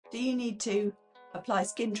Do you need to apply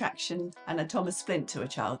skin traction and a Thomas Splint to a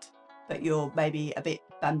child, but you're maybe a bit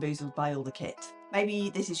bamboozled by all the kit? Maybe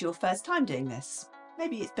this is your first time doing this.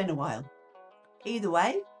 Maybe it's been a while. Either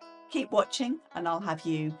way, keep watching and I'll have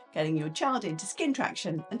you getting your child into skin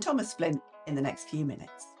traction and Thomas Splint in the next few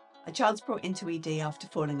minutes. A child's brought into ED after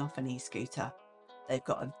falling off an e-scooter. They've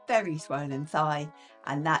got a very swollen thigh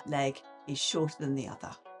and that leg is shorter than the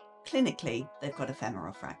other. Clinically, they've got a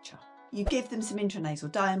femoral fracture. You give them some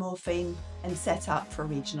intranasal diamorphine and set up for a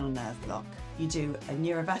regional nerve block. You do a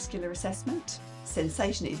neurovascular assessment.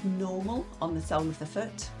 Sensation is normal on the sole of the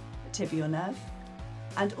foot, the tibial nerve,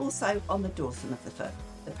 and also on the dorsum of the foot,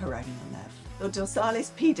 the peroneal nerve. The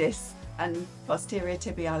dorsalis pedis and posterior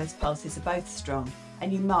tibialis pulses are both strong,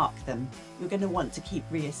 and you mark them. You're going to want to keep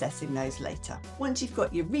reassessing those later. Once you've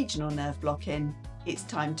got your regional nerve block in, it's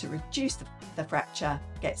time to reduce the fracture,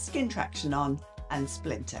 get skin traction on, and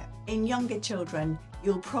splint it. In younger children,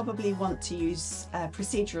 you'll probably want to use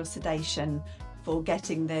procedural sedation for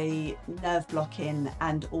getting the nerve block in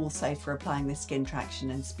and also for applying the skin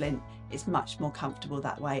traction and splint. It's much more comfortable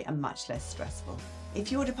that way and much less stressful.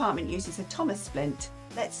 If your department uses a Thomas Splint,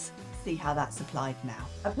 let's see how that's applied now.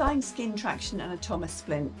 Applying skin traction and a Thomas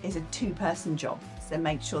Splint is a two-person job, so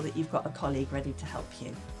make sure that you've got a colleague ready to help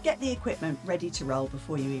you. Get the equipment ready to roll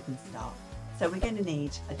before you even start. So we're going to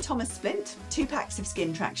need a Thomas Splint, 2 packs of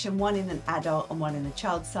skin traction, 1 in an adult and 1 in a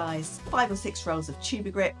child size, 5 or 6 rolls of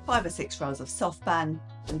tuber grip, 5 or 6 rolls of soft band,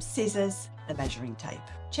 some scissors, a measuring tape.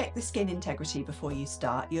 Check the skin integrity before you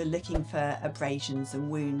start. You're looking for abrasions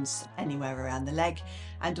and wounds anywhere around the leg,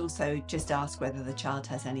 and also just ask whether the child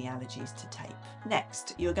has any allergies to tape.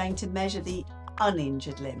 Next, you're going to measure the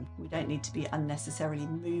uninjured limb. We don't need to be unnecessarily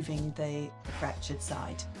moving the fractured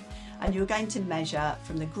side. And you're going to measure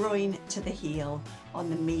from the groin to the heel on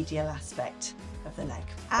the medial aspect of the leg.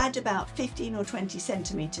 Add about 15 or 20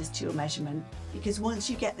 centimetres to your measurement, because once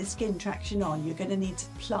you get the skin traction on, you're going to need to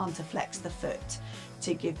plantar flex the foot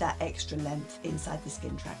to give that extra length inside the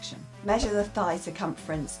skin traction. Measure the thigh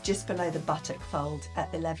circumference just below the buttock fold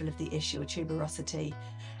at the level of the ischial tuberosity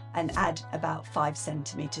and add about 5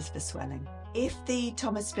 centimetres for swelling. If the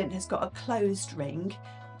Thomas Splint has got a closed ring,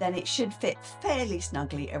 then it should fit fairly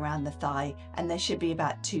snugly around the thigh and there should be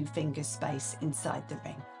about 2 fingers space inside the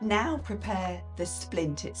ring. Now prepare the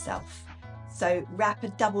splint itself. So wrap a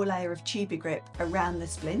double layer of tuber grip around the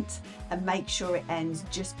splint and make sure it ends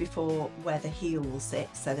just before where the heel will sit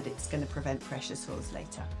so that it's going to prevent pressure sores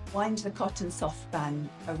later. Wind the cotton soft band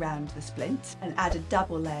around the splint and add a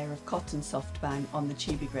double layer of cotton soft band on the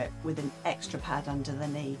tuber grip with an extra pad under the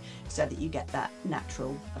knee so that you get that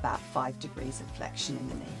natural about 5 degrees of flexion in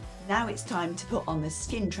the knee. Now it's time to put on the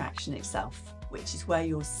skin traction itself, which is where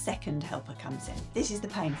your second helper comes in. This is the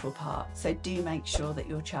painful part, so do make sure that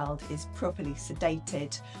your child is properly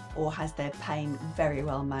sedated or has their pain very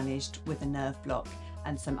well managed with a nerve block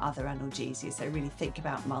and some other analgesia. So really think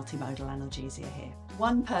about multimodal analgesia here.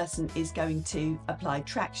 One person is going to apply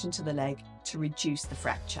traction to the leg to reduce the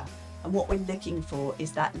fracture. And what we're looking for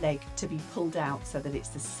is that leg to be pulled out so that it's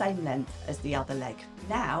the same length as the other leg.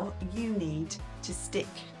 Now you need to stick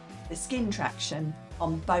the skin traction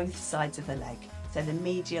on both sides of the leg, so the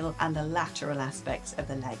medial and the lateral aspects of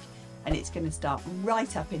the leg, and it's going to start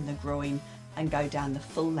right up in the groin and go down the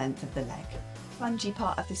full length of the leg. The spongy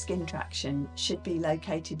part of the skin traction should be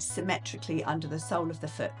located symmetrically under the sole of the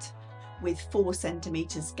foot, with 4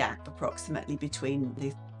 centimetres gap approximately between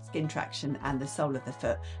the skin traction and the sole of the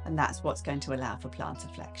foot, and that's what's going to allow for plantar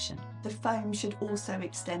flexion. The foam should also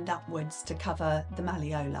extend upwards to cover the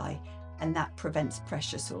malleoli, and that prevents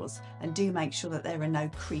pressure sores, and do make sure that there are no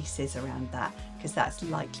creases around that because that's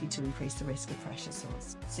likely to increase the risk of pressure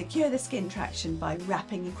sores. Secure the skin traction by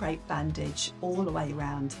wrapping a crepe bandage all the way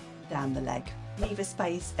around down the leg. Leave a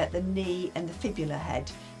space at the knee and the fibula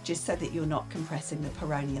head just so that you're not compressing the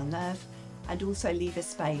peroneal nerve, and also leave a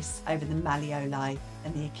space over the malleoli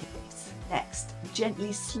and the Achilles. Next,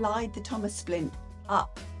 gently slide the Thomas Splint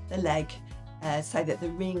up the leg so that the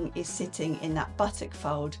ring is sitting in that buttock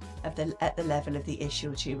fold at the level of the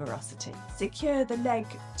ischial tuberosity. Secure the leg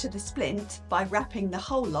to the splint by wrapping the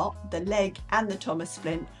whole lot, the leg and the Thomas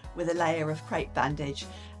Splint, with a layer of crepe bandage,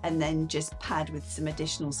 and then just pad with some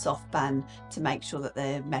additional soft band to make sure that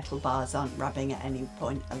the metal bars aren't rubbing at any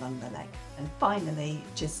point along the leg. And finally,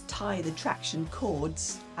 just tie the traction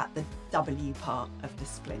cords at the W part of the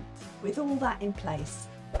splint. With all that in place,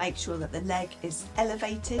 make sure that the leg is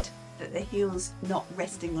elevated, that the heel's not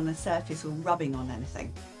resting on a surface or rubbing on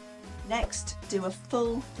anything. Next, do a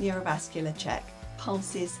full neurovascular check,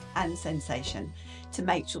 pulses and sensation, to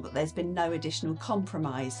make sure that there's been no additional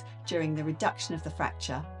compromise during the reduction of the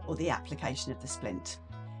fracture or the application of the splint.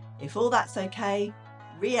 If all that's okay,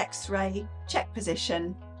 re-x-ray, check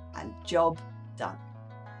position, and job done.